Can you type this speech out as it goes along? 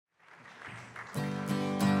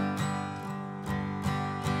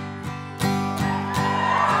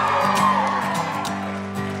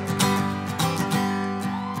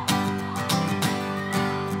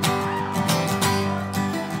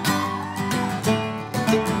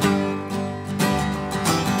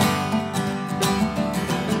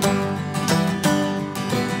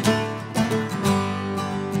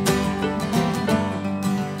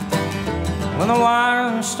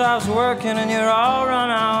stops working and you're all run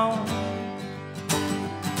out.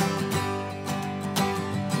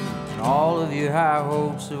 And all of your high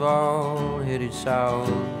hopes have all headed south.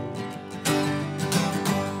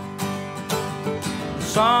 The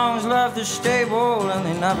songs left the stable and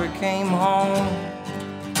they never came home.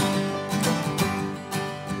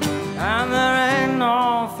 And there ain't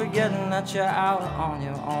no forgetting that you're out on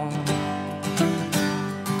your own.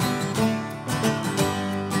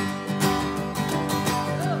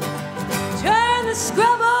 Turn the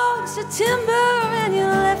scrub oaks to timber and you're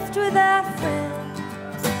left without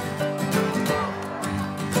friends.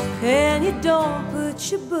 And you don't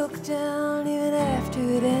put your book down even after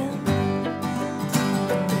it ends.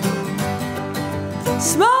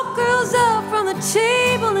 Smoke curls up from the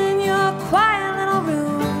table in your quiet little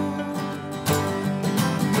room.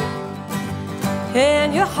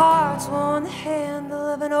 And your heart's worn the handle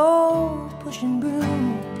of an old pushing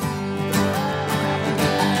broom.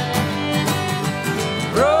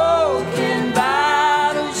 Broken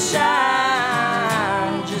bottles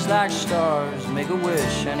shine just like stars, make a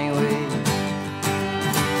wish anyway.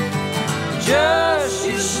 Just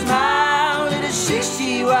you smile at a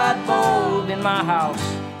 60-watt bulb in my house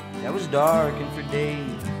that was darkened for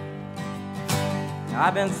days.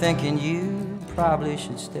 I've been thinking you probably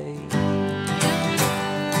should stay.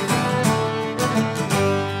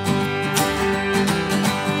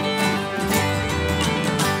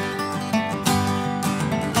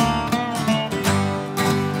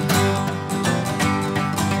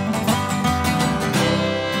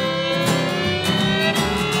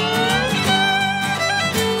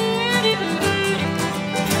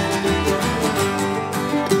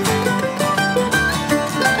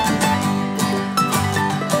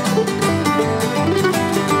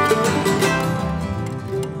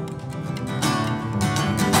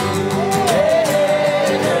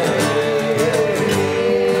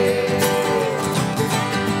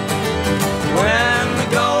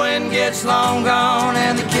 Long gone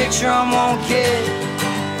and the kick drum won't kick.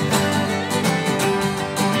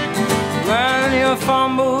 When you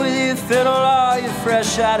fumble with your fiddle or you're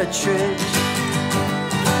fresh out of tricks.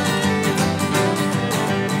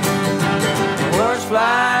 The worst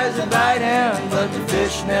flies are biting, but the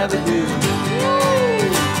fish never do.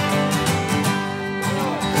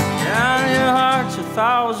 And your heart's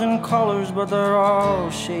 1,000 colors, but they're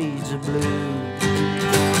all shades of blue.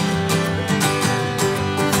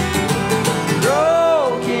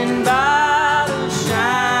 Broken bottles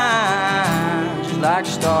shine just like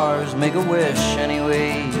stars, make a wish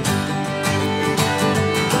anyway.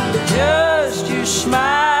 Just you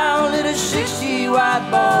smile at a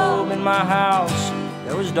 60-watt bulb in my house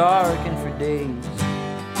that was darkened for days.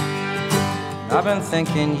 I've been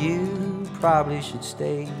thinking you probably should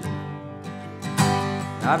stay.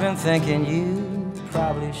 I've been thinking you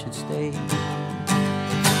probably should stay.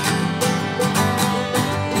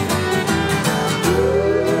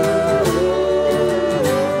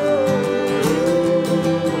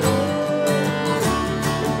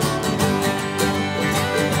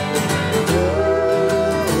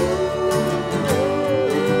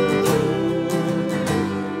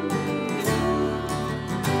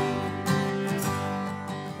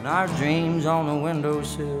 Our dreams on the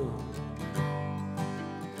windowsill,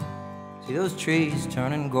 see those trees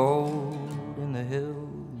turning gold.